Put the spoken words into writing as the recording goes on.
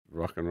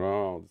rock and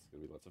roll. This is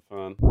going to be lots of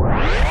fun.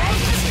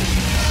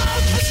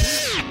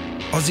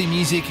 Aussie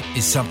music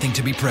is something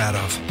to be proud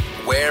of.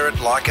 Wear it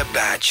like a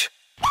badge.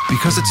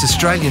 Because it's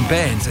Australian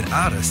bands and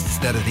artists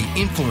that are the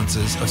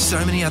influences of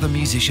so many other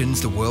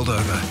musicians the world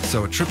over.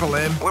 So at Triple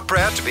M, we're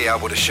proud to be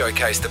able to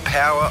showcase the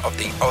power of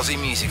the Aussie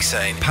music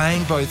scene,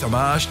 paying both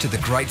homage to the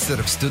greats that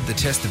have stood the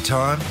test of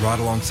time, right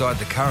alongside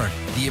the current,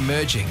 the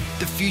emerging,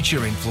 the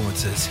future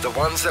influences, the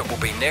ones that will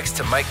be next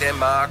to make their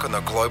mark on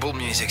the global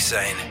music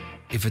scene.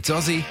 If it's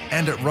Aussie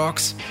and it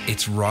rocks,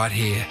 it's right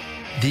here.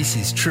 This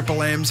is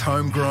Triple M's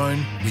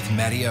Homegrown with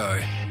Matty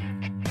O.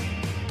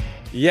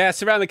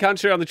 Yes, around the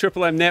country on the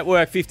Triple M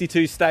network,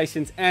 52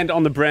 stations, and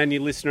on the brand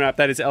new listener app,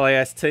 that is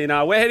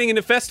LASTNR. We're heading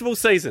into festival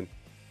season.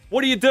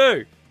 What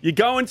do? You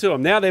go into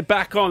them. Now they're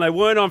back on. They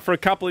weren't on for a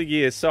couple of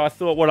years, so I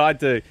thought what I'd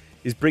do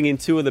is bring in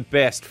two of the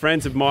best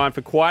friends of mine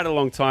for quite a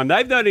long time.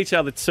 They've known each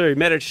other too.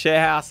 Met at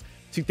Sharehouse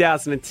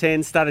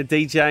 2010, started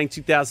DJing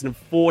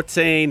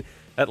 2014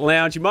 at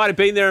Lounge. You might have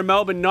been there in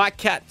Melbourne,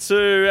 Nightcat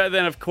too. And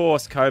then, of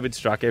course, COVID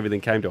struck.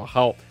 Everything came to a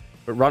halt.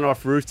 But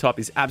Runoff Rooftop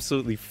is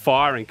absolutely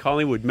firing.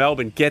 Collingwood,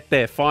 Melbourne, get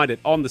there, find it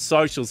on the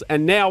socials.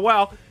 And now,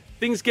 well,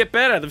 things get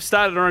better. They've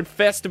started their own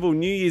festival,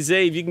 New Year's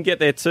Eve. You can get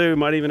there too.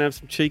 Might even have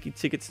some cheeky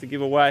tickets to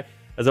give away.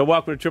 As I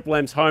welcome to Triple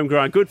M's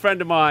Homegrown, good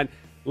friend of mine,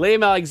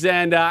 Liam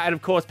Alexander, and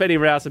of course, Penny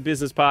Rouse of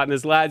Business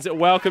Partners. Lads,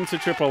 welcome to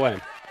Triple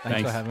M.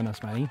 Thanks for having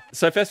us, matey.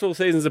 So festival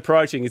season's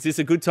approaching. Is this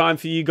a good time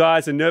for you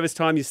guys? A nervous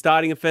time? You're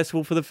starting a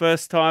festival for the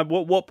first time?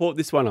 What brought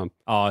this one on?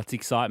 Oh, it's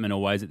excitement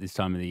always at this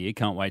time of the year.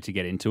 Can't wait to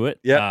get into it.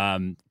 Yeah.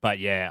 But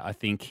yeah, I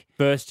think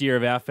first year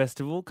of our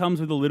festival comes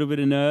with a little bit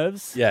of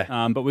nerves.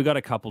 Yeah. But we've got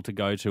a couple to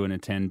go to and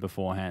attend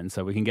beforehand,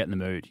 so we can get in the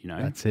mood, you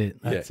know. That's it.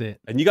 It.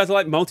 And you guys are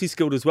like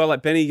multi-skilled as well.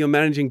 Like Benny, you're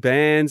managing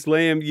bands.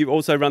 Liam, you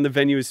also run the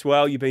venue as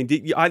well.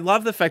 I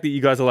love the fact that you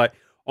guys are like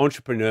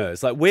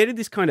entrepreneurs. Like, where did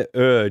this kind of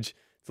urge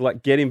to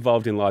like get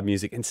involved in live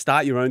music and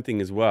start your own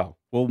thing as well?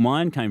 Well,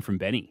 mine came from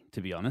Benny,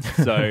 to be honest.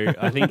 So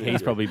I think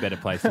he's probably better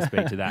placed to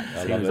speak to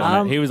that.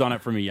 He was on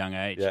it from a young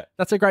age. Yeah.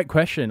 That's a great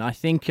question. I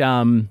think,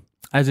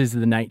 as is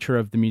the nature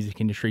of the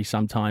music industry,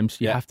 sometimes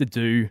you have to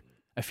do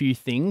a few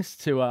things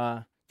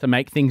to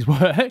make things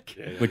work.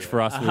 Which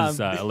for us was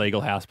illegal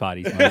house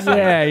parties. Mostly.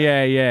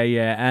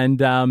 Yeah.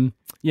 And,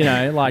 you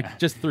know, like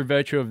just through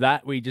virtue of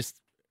that,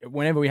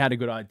 whenever we had a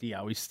good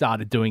idea, we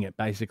started doing it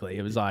basically.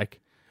 It was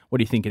like, what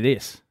do you think of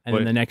this? And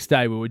then the next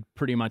day we were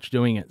pretty much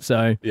doing it.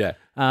 So,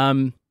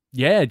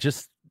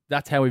 just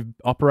that's how we've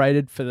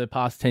operated for the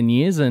past 10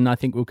 years, and I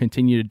think we'll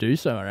continue to do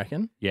so, I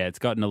reckon. Yeah, it's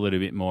gotten a little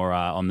bit more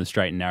on the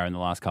straight and narrow in the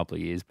last couple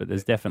of years, but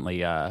there's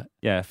definitely a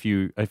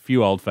few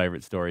old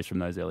favourite stories from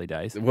those early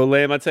days. Well,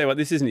 Liam, I tell you what,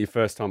 this isn't your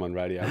first time on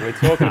radio. We're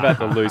talking about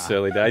the loose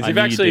early days. You've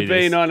actually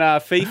been on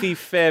Fifi,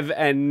 Fev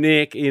and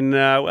Nick in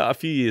a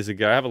few years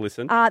ago. Have a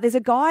listen. There's a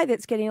guy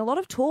that's getting a lot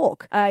of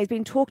talk. He's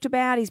been talked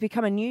about. He's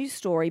become a news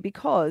story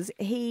because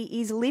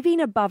he is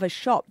living above a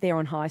shop there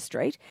on High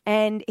Street,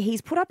 and he's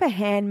put up a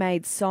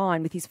handmade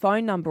sign with his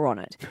phone number on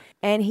it,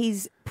 and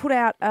he's put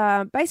out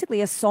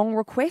basically a song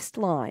request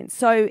line.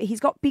 So he's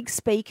got big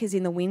speakers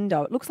in the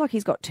window. It looks like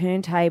he's got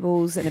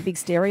turntables and a big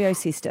stereo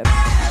system.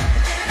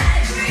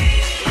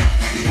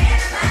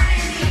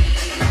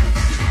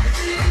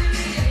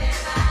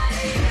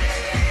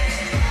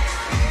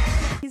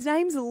 His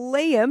name's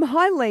Liam.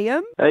 Hi,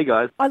 Liam. Hey,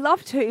 guys. I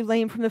love to,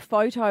 Liam, from the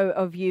photo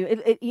of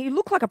you. You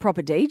look like a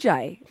proper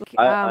DJ.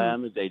 I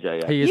am a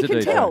DJ, yeah. He is You a can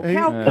DJ. tell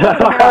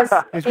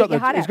how He's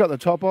got the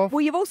top off.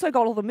 Well, you've also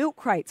got all the milk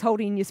crates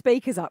holding your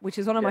speakers up, which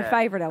is one of my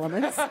favourite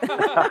elements.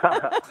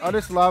 I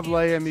just love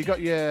Liam. You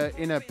got your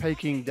inner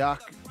Peking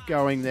duck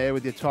going there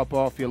with your top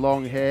off, your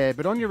long hair.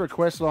 But on your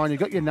request line, you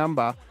got your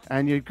number,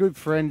 and your good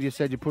friend you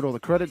said you put all the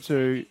credit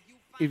to.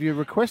 If you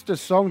request a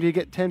song, do you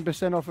get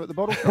 10% off at the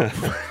bottle shop?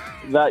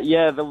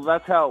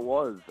 That's how it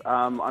was.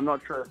 I'm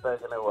not sure if they're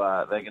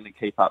going to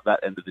keep up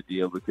that end of the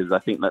deal, because I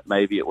think that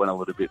maybe it went a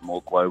little bit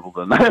more global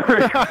than that.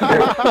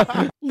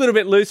 A little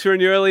bit looser in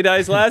your early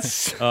days,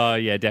 lads. Oh,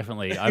 yeah,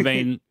 definitely. I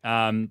mean,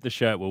 the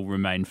shirt will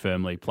remain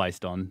firmly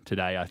placed on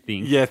today, I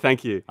think. Yeah,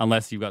 thank you.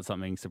 Unless you've got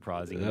something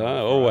surprising.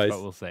 Always.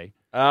 But we'll see.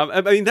 I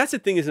mean, that's the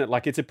thing, isn't it?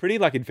 Like, it's a pretty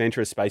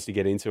adventurous space to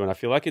get into, and I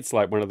feel like it's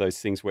like one of those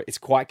things where it's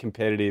quite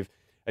competitive.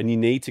 And you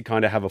need to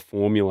kind of have a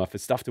formula for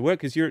stuff to work,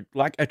 because you're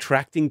like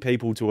attracting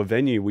people to a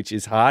venue, which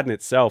is hard in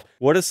itself.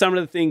 What are some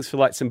of the things for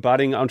like some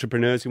budding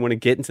entrepreneurs who want to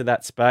get into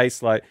that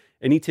space? Like,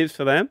 any tips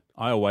for them?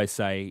 I always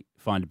say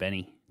find a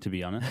Benny, to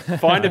be honest.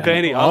 Find a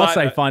Benny. I'll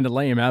say find a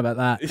Liam. How about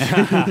that?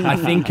 I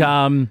think,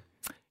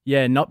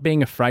 not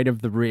being afraid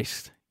of the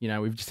risk. You know,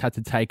 we've just had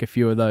to take a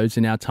few of those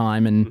in our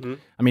time. And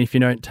I mean, if you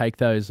don't take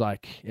those,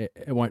 like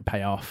it won't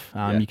pay off.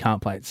 You can't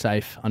play it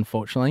safe,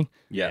 unfortunately.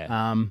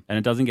 Yeah. And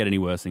it doesn't get any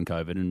worse than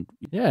COVID. And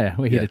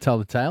we're here to tell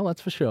the tale, that's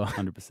for sure.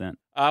 100%.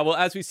 Well,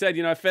 as we said,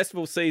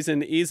 festival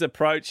season is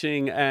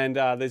approaching, and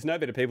there's no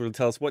better people to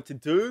tell us what to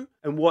do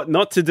and what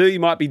not to do. You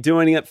might be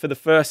doing it for the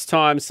first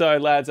time. So,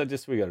 lads,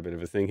 we got a bit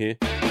of a thing here.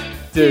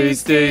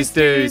 Do's,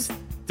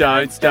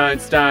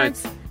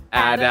 don'ts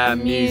at a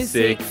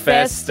music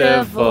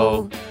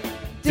festival.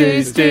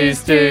 Do's,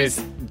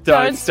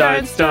 Don't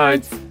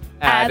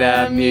at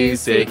a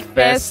music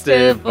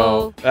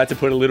festival. I had to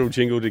put a little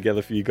jingle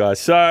together for you guys.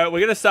 So we're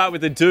going to start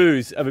with the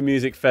do's of a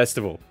music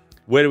festival.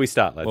 Where do we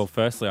start, lads? Well,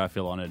 firstly, I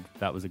feel honoured.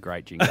 That was a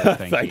great jingle.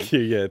 Thank you.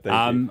 Yeah,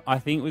 thank you. I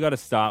think we got to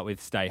start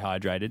with stay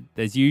hydrated.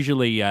 There's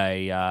usually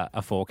a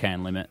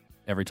 4-can limit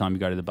every time you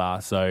go to the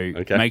bar, so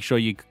make sure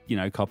you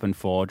cop in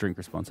 4, drink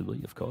responsibly,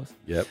 of course.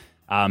 Yep.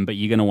 But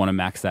you're going to want to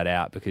max that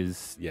out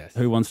because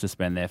who wants to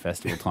spend their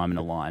festival time in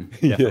a line?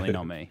 Definitely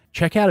not me.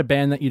 Check out a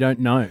band that you don't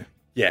know.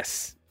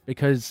 Yes.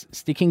 Because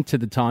sticking to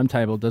the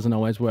timetable doesn't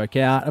always work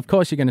out. Of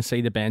course, you're going to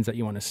see the bands that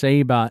you want to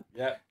see, but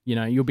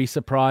you'll be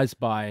surprised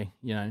by,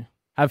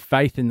 have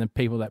faith in the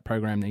people that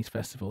program these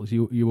festivals.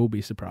 You will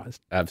be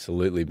surprised.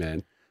 Absolutely,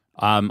 man.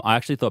 I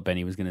actually thought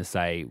Benny was going to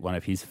say one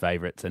of his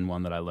favourites and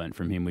one that I learned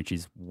from him, which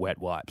is wet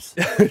wipes.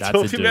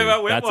 Talk to me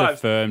about wet That's wipes.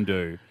 A firm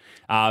do.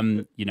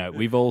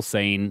 We've all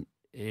seen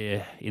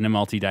in a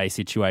multi-day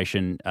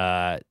situation,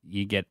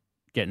 you're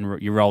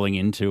rolling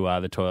into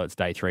the toilets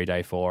day 3,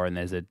 day 4, and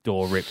there's a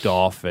door ripped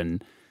off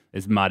and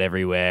there's mud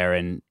everywhere,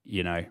 and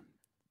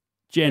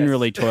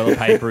generally toilet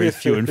paper is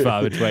few and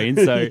far between,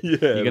 so you're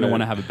going to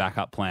want to have a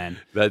backup plan.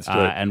 That's true.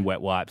 And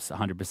wet wipes,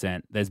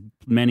 100%. There's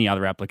many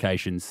other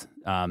applications,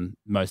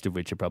 most of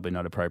which are probably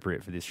not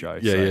appropriate for this show.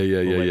 Yeah.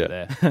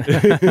 There.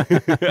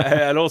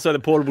 And also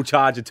the portable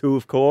charger too,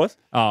 of course.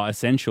 Oh,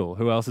 essential.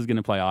 Who else is going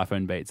to play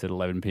iPhone Beats at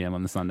 11 p.m.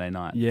 on the Sunday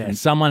night? Yeah,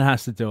 someone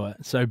has to do it.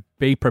 So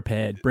be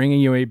prepared. Bring a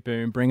UE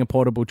boom, bring a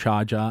portable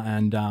charger,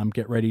 and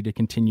get ready to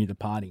continue the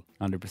party.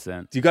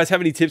 100%. Do you guys have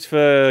any tips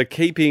for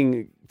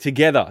keeping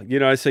together,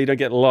 so you don't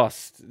get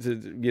lost, with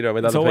It's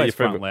other people? always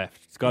front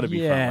left. It's got to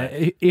be front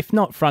left. If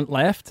not front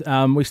left,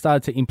 we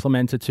started to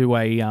implement it to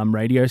a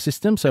radio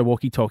system, so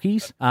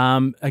walkie-talkies.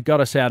 It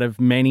got us out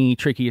of many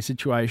trickier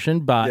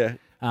situations, but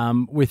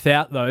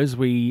without those,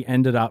 we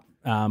ended up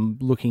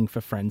looking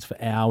for friends for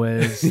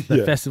hours.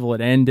 The festival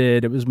had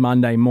ended. It was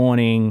Monday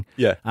morning.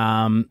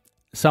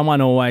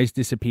 Someone always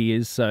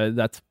disappears, so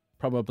that's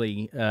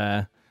probably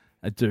a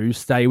do.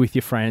 Stay with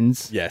your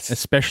friends. Yes.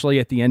 Especially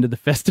at the end of the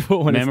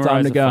festival when memorize it's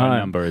time to go phone home.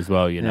 number as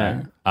well, You're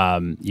going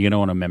to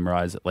want to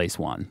memorize at least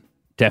one.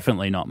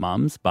 Definitely not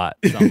mum's, but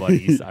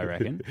somebody's, I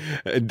reckon.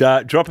 And,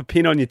 drop a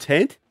pin on your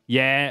tent?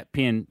 Yeah,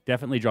 pin.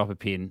 Definitely drop a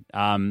pin.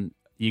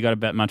 You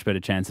got a much better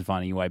chance of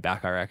finding your way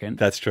back, I reckon.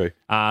 That's true.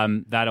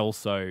 That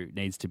also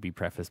needs to be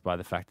prefaced by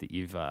the fact that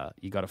you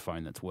got a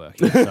phone that's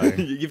working. So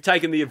You've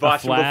taken the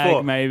advice a flag, from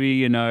before.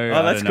 maybe, that's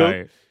I don't cool.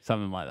 know,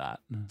 something like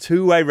that.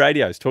 Two-way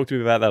radios. Talk to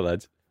me about that,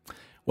 lads.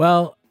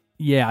 Well,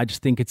 yeah, I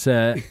just think it's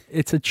a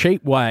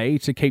cheap way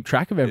to keep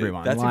track of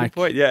everyone. That's a good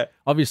point, yeah.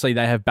 Obviously,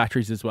 they have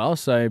batteries as well,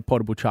 so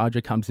portable charger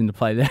comes into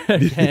play there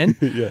again.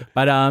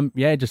 But,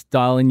 just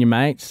dial in your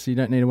mates. You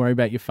don't need to worry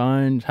about your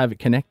phone. Have it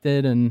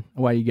connected, and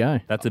away you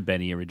go. That's a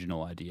Benny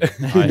original idea.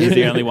 He's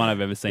the only one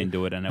I've ever seen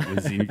do it, and it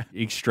was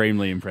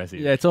extremely impressive.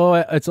 Yeah, it's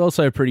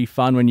also pretty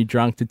fun when you're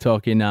drunk to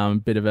talk in a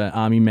bit of an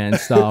army man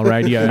style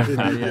radio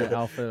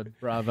Alpha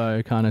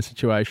Bravo kind of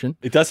situation.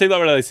 It does seem like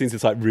one of those things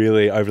that's like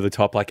really over the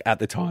top, like at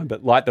the time,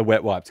 but like the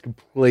wet wipes,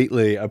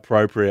 completely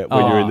appropriate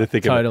when you're in the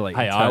thick of it.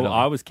 Hey,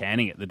 I was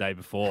canning it the day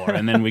before,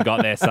 and then we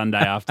got there Sunday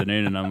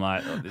afternoon, and I'm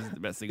like, this is the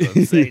best thing I've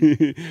ever seen.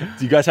 Do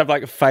you guys have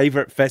like a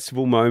favourite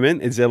festival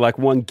moment? Is there like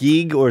one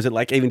gig, or is it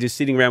like even just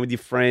sitting around with your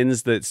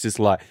friends that's just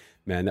like,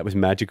 man, that was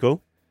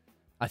magical?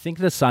 I think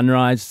the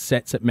sunrise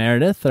sets at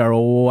Meredith are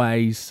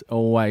always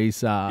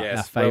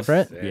our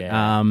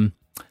favourite.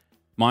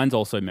 Mine's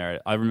also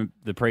Meredith. I remember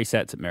the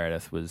presets at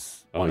Meredith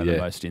was one of the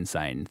most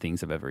insane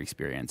things I've ever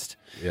experienced.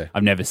 Yeah.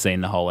 I've never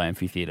seen the whole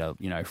amphitheatre,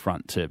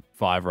 front to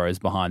 5 rows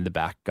behind the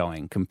back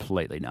going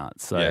completely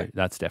nuts. So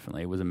that's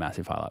definitely, it was a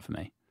massive highlight for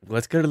me.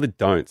 Let's go to the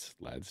don'ts,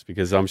 lads,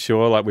 because I'm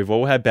sure like we've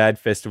all had bad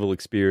festival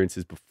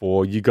experiences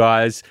before. You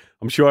guys,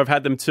 I'm sure I've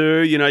had them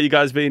too. You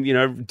guys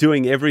been,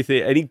 doing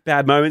everything. Any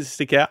bad moments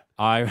stick out?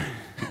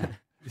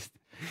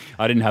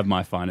 I didn't have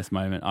my finest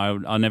moment.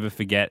 I'll never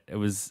forget. It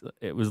was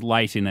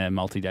late in a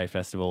multi-day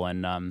festival,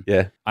 and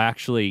I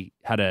actually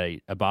had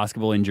a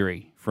basketball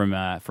injury from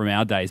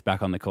our days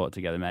back on the court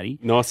together, Matty.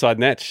 Northside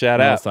Nets, shout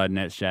out. Northside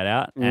Nets, shout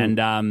out.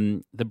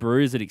 And the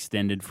bruise had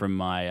extended from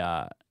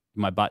my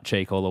butt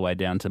cheek all the way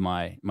down to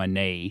my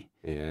knee.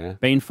 Yeah.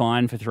 Been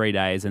fine for 3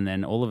 days, and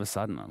then all of a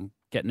sudden I'm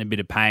getting a bit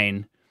of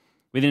pain.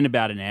 Within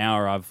about an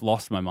hour, I've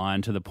lost my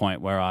mind to the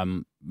point where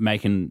I'm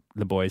making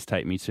the boys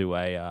take me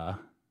to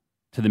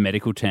the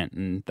medical tent,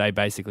 and they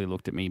basically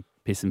looked at me,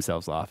 pissed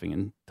themselves laughing,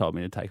 and told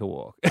me to take a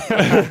walk.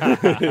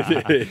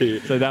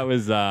 So that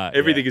was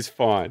everything is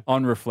fine.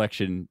 On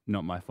reflection,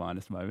 not my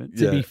finest moment.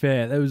 To be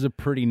fair, that was a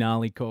pretty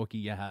gnarly corky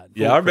you had.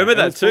 I remember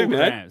that too,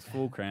 man.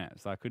 Full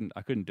cramps. I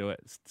couldn't do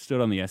it.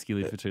 Stood on the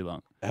escalator for too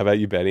long. How about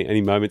you, Benny?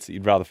 Any moments that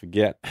you'd rather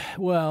forget?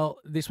 Well,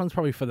 this one's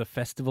probably for the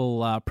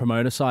festival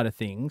promoter side of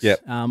things.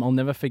 Yep. I'll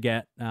never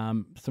forget.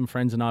 Some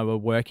friends and I were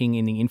working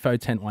in the info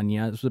tent one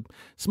year. It was a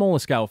smaller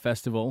scale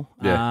festival.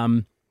 Yeah.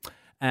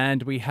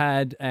 And we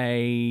had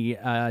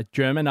a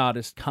German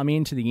artist come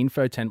into the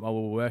info tent while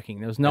we were working.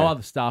 There was no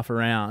other staff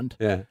around.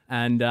 Yeah.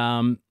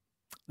 And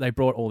they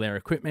brought all their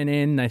equipment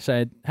in. They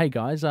said, "Hey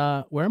guys,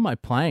 where am I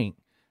playing?"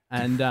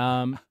 and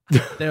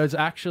there was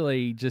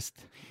actually just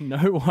no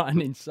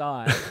one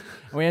inside.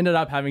 We ended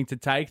up having to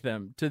take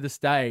them to the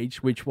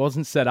stage, which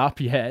wasn't set up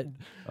yet,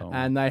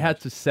 and they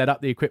had to set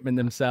up the equipment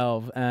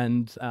themselves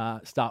and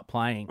start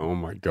playing. Oh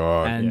my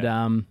God.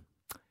 And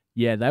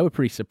yeah, they were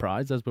pretty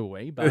surprised, as were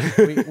we, but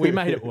we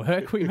made it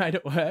work. We made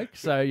it work.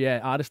 So yeah,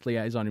 artist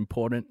liaison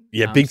important.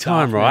 Yeah, big staff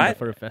time, member right?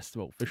 For a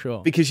festival, for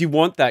sure. Because you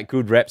want that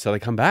good rep so they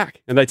come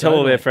back and they tell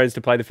all their friends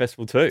to play the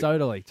festival too.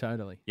 Totally.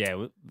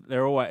 Yeah,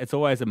 it's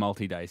always a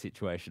multi-day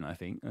situation, I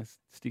think. Let's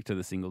stick to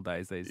the single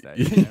days these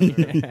days.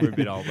 We're a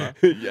bit older.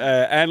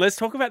 And let's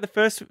talk about the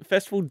first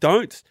festival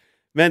don'ts.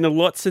 Man, there are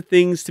lots of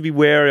things to be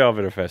wary of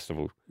at a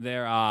festival.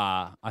 There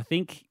are. I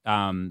think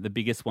the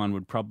biggest one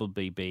would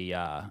probably be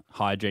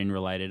hygiene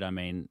related. I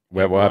mean,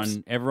 Wet wipes.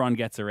 everyone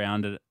gets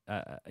around at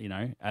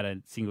at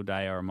a single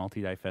day or a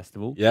multi-day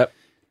festival. Yep.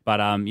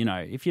 But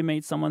if you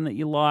meet someone that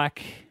you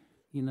like,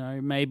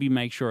 maybe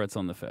make sure it's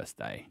on the first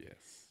day. Yes.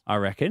 I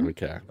reckon.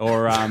 Okay.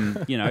 Or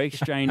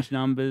exchange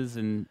numbers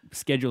and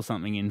schedule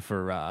something in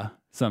for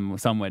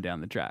somewhere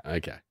down the track.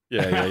 Okay.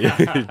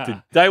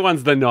 Yeah. Day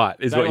one's the night,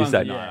 is what you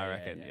said. I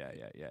reckon.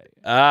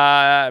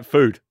 Yeah.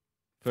 Food.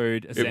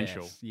 Food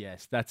essential.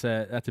 Yes, that's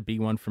a big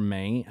one from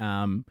me.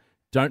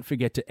 Don't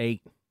forget to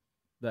eat.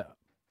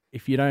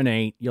 If you don't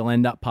eat, you'll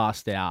end up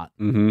passed out.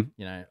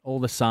 Mm-hmm.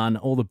 All the sun,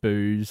 all the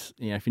booze.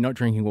 If you're not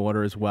drinking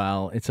water as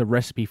well, it's a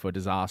recipe for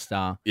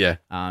disaster. Yeah.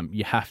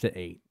 You have to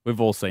eat.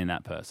 We've all seen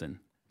that person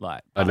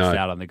passed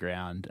out on the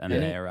ground, and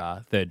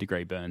their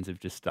third-degree burns have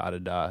just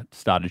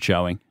started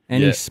showing.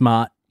 Any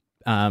smart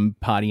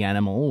party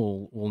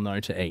animal will know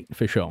to eat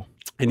for sure.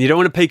 And you don't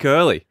want to peak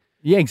early.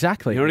 Yeah,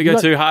 exactly. You don't want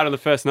to go too hard on the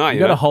first night. You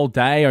got a whole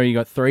day, or you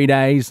got 3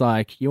 days.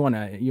 Like you want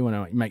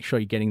to make sure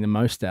you're getting the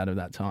most out of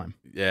that time.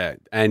 Yeah,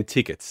 and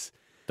tickets.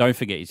 Don't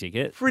forget your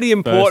ticket. Pretty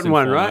important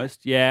one, right?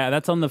 Yeah,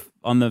 that's on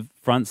the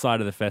front side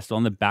of the festival.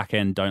 On the back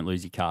end, don't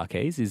lose your car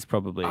keys is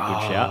probably a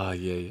good shout.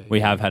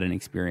 We have had an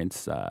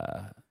experience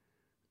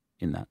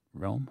in that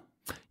realm.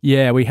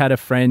 Yeah, we had a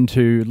friend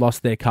who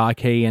lost their car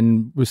key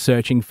and was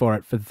searching for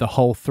it for the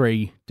whole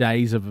 3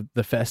 days of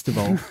the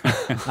festival.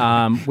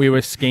 We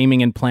were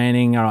scheming and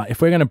planning, all right,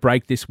 if we're going to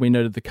break this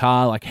window to the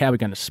car, like how are we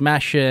going to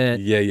smash it?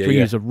 Do we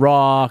use a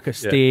rock, a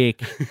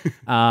stick?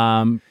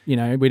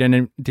 We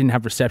didn't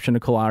have reception to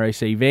call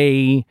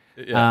RACV.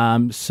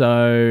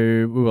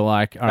 So we were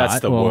like, all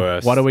right,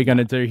 worst. What are we going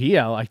to do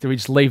here? Like, do we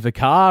just leave the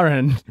car?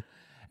 And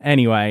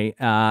anyway,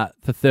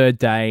 the third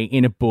day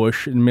in a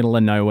bush in the middle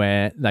of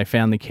nowhere, they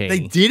found the key. They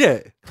did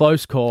it.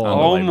 Close call.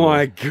 Oh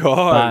my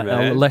God, but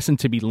man. a lesson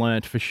to be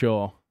learnt for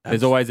sure.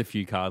 There's always a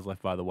few cars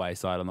left by the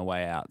wayside on the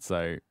way out,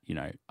 so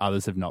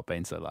others have not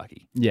been so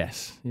lucky.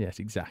 Yes,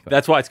 exactly.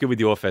 That's why it's good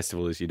with your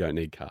festival is you don't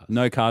need cars.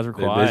 No cars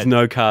required. There's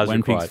no cars when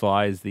required. Pigs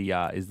Fly is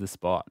the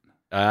spot.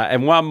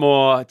 And one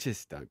more,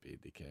 just don't be a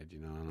dickhead.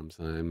 You know what I'm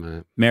saying,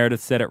 mate? Meredith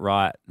said it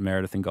right.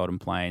 Meredith and Golden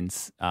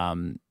Plains,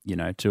 2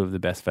 of the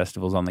best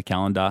festivals on the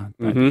calendar.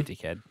 Don't be a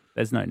dickhead.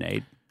 There's no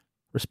need.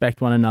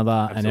 Respect one another,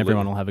 Absolutely. and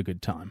everyone will have a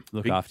good time.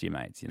 Look after your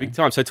mates. Big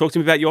time. So talk to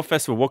me about your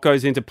festival. What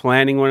goes into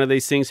planning one of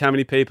these things? How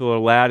many people are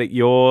allowed at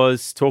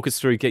yours? Talk us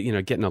through getting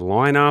a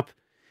lineup.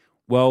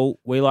 Well,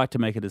 we like to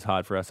make it as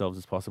hard for ourselves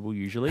as possible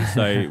usually.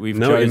 So we've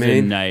Know what you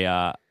chosen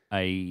mean.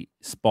 a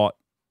spot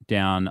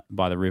down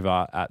by the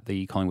river at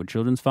the Collingwood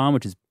Children's Farm,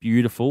 which is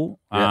beautiful.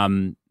 Yeah.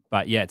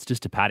 But yeah, it's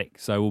just a paddock.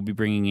 So we'll be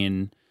bringing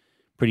in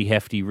pretty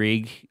hefty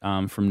rig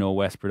from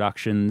Norwest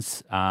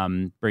Productions,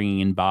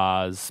 bringing in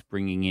bars,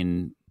 bringing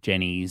in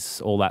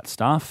Jenny's, all that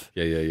stuff.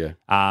 Yeah.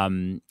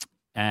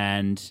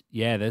 And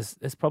yeah,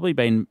 there's probably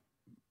been,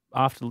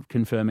 after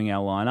confirming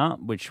our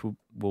lineup, which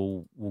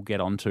we'll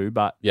get onto,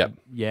 but yeah,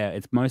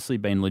 it's mostly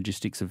been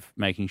logistics of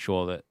making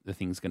sure that the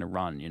thing's going to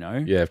run,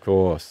 Yeah, of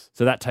course.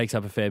 So that takes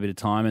up a fair bit of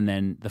time, and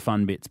then the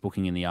fun bit's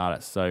booking in the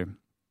artists. So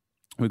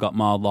we've got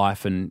Mild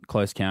Life and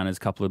Close Counters, a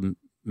couple of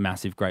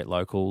massive great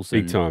locals.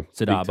 Big time.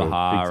 Sadar Big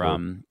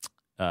time.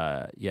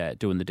 Bahar,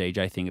 doing the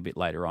DJ thing a bit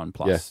later on,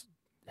 plus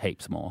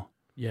heaps more.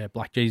 Yeah,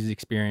 Black Jesus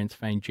Experience,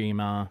 Fane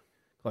Jima,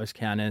 Close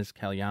Counters,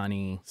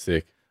 Kalyani.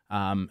 Sick.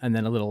 And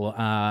then a little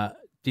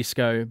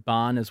disco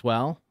barn as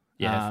well.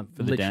 Yeah,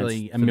 for the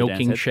literally dance, a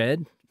milking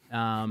shed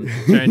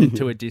turned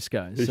into a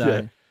disco.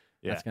 So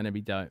that's going to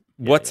be dope.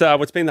 What's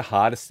been the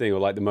hardest thing or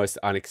like the most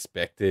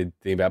unexpected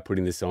thing about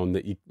putting this on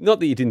that not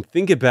that you didn't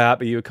think about,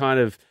 but you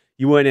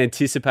weren't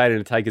anticipating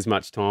to take as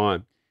much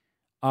time?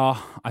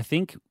 I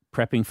think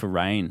prepping for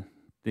rain.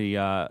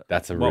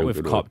 That's a what real we've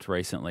good copped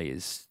recently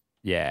is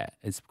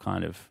it's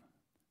kind of,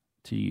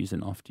 to use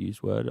an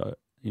oft-used word,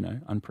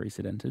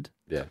 unprecedented.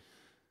 Yeah.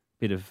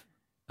 Bit of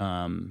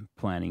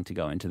planning to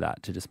go into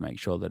that to just make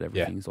sure that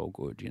everything's all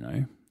good,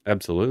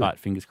 Absolutely. But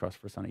fingers crossed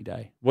for a sunny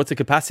day. What's the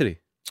capacity?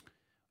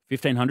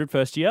 1,500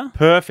 first year.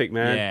 Perfect,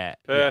 man. Yeah.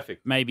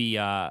 Perfect. Yeah. Maybe,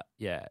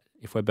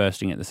 if we're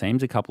bursting at the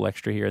seams, a couple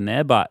extra here and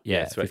there, but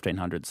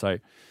 1,500. So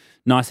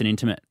nice and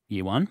intimate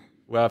year one.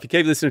 Well, if you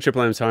keep listening to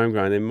Triple M's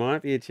Homegrown, there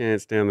might be a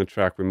chance down the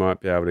track we might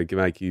be able to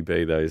make you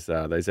be those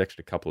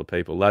extra couple of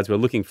people. Lads, we're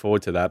looking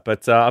forward to that.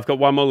 But I've got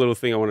one more little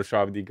thing I want to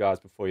try with you guys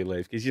before you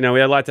leave, because, we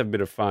like to have a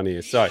bit of fun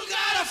here. So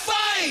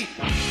fight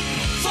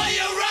for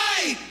your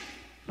right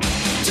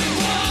to play.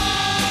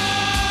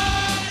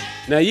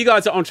 Now, you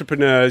guys are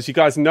entrepreneurs. You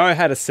guys know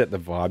how to set the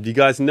vibe. You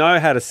guys know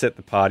how to set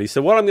the party.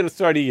 So what I'm going to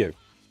throw to you,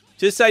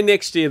 just say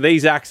next year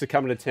these acts are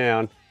coming to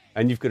town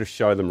and you've got to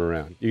show them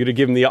around. You've got to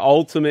give them the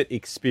ultimate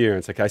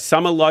experience, okay?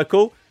 Some are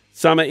local,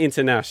 some are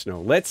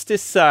international. Let's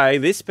just say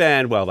this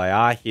band, well, they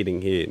are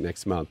hitting here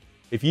next month.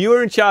 If you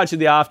were in charge of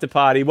the after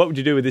party, what would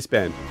you do with this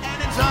band?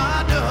 And it's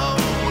hard to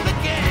hold a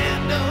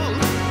candle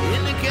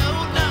in the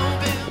cold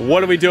November.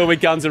 What are we doing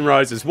with Guns N'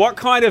 Roses? What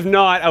kind of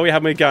night are we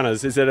having with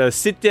Gunners? Is it a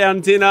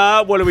sit-down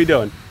dinner? What are we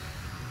doing?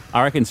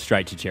 I reckon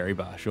straight to Cherry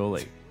Bar,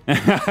 surely.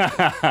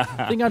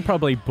 I think I'd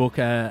probably book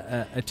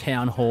a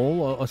town hall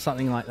or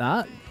something like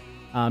that.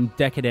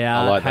 Deck it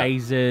out, like that.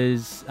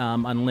 hazes,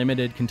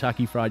 unlimited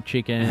Kentucky Fried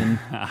Chicken,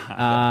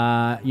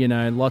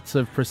 lots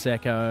of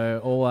Prosecco,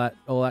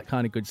 all that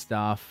kind of good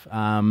stuff.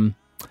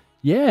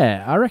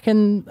 Yeah, I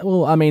reckon.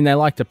 Well, I mean, they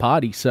like to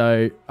party,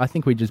 so I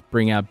think we just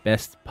bring our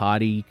best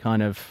party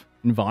kind of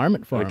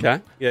environment for them. Okay.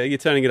 Yeah, you're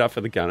turning it up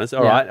for the Gunners.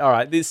 All Yeah.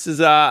 right. This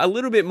is a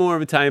little bit more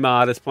of a tame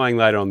artist playing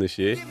later on this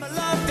year. My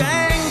love to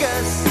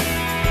Angus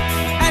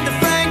and to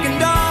Frank and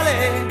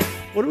Dolly.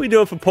 What are we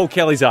doing for Paul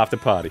Kelly's after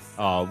party?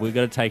 Oh, we've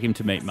got to take him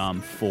to meet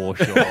Mum for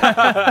sure.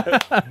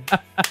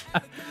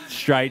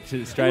 straight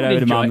over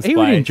to Mum's place. He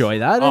would enjoy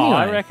that. Oh, Anyway.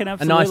 I reckon a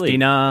nice absolutely.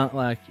 dinner,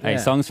 like Hey, yeah.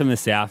 songs from the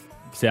South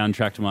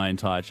soundtrack to my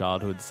entire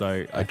childhood.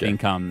 So I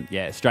think,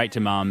 straight to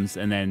Mum's,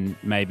 and then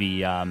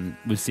maybe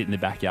we'll sit in the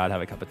backyard,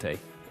 have a cup of tea.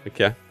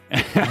 Okay.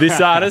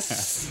 This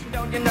artist,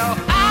 Don't you know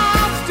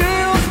I'm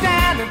still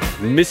standing?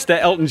 Mr.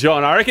 Elton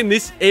John. I reckon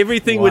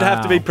everything would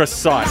have to be Wow.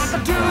 precise. To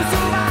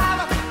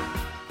survive.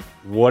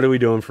 What are we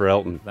doing for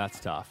Elton? That's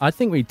tough. I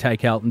think we'd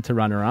take Elton to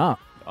runner up.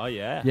 Oh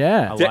yeah,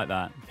 Yeah. I like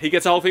that. He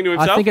gets the whole thing to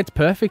himself? I think it's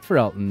perfect for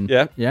Elton.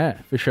 Yeah? Yeah,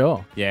 for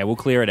sure. Yeah, we'll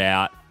clear it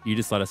out. You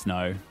just let us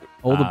know.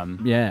 All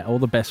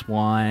the best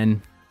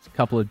wine, a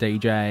couple of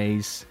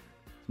DJs,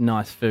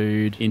 nice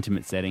food.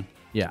 Intimate setting.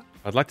 Yeah.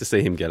 I'd like to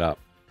see him get up.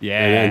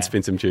 Yeah, And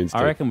spin some tunes too.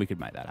 I reckon we could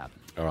make that happen.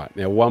 All right.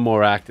 Now, one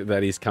more act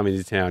that is coming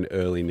to town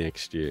early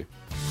next year.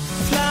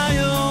 Fly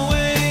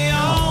away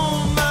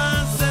on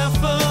my cell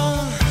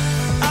phone.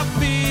 I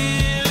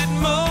feel it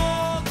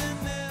more than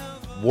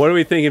ever. What are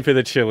we thinking for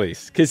the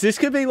Chili's? Because this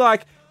could be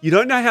like, you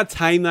don't know how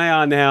tame they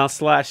are now,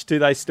 / do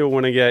they still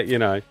want to get,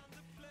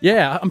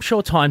 Yeah, I'm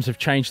sure times have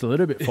changed a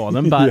little bit for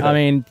them, but I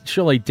mean,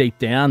 surely deep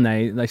down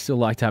they still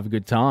like to have a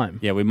good time.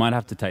 Yeah, we might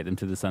have to take them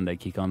to the Sunday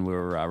kick-on we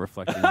were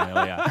reflecting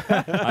earlier.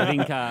 I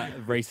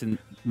think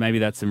maybe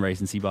that's some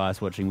recency bias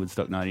watching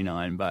Woodstock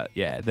 99, but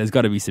yeah, there's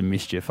got to be some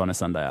mischief on a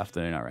Sunday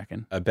afternoon, I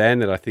reckon. A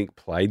band that I think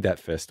played that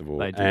festival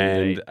They do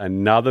and indeed.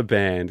 another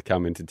band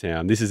coming to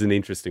town. This is an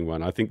interesting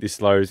one. I think this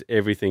slows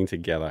everything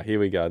together. Here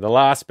we go. The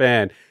last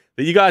band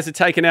that you guys are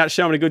taking out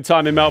showing a good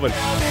time in Melbourne.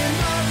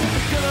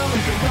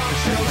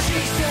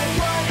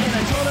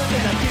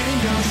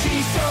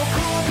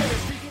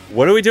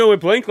 What are we doing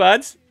with Blink,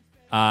 lads?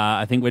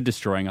 I think we're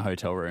destroying a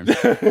hotel room.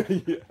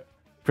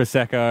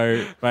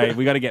 Prosecco. Wait,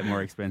 we got to get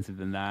more expensive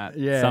than that.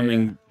 Yeah,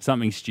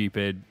 something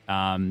stupid.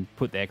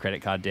 Put their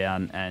credit card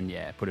down and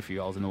put a few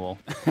holes in the wall.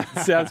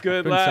 Sounds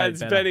good, Couldn't say it lads.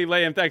 better. Benny,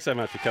 Liam, thanks so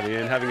much for coming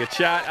in, having a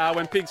chat.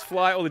 When pigs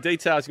fly, all the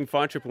details you can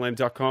find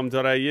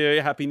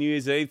triplem.com.au. Happy New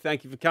Year's Eve.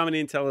 Thank you for coming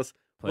in. Tell us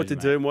what to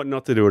Pleasure, do mate. and what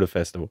not to do at a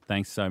festival.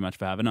 Thanks so much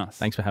for having us.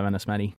 Thanks for having us, Matty.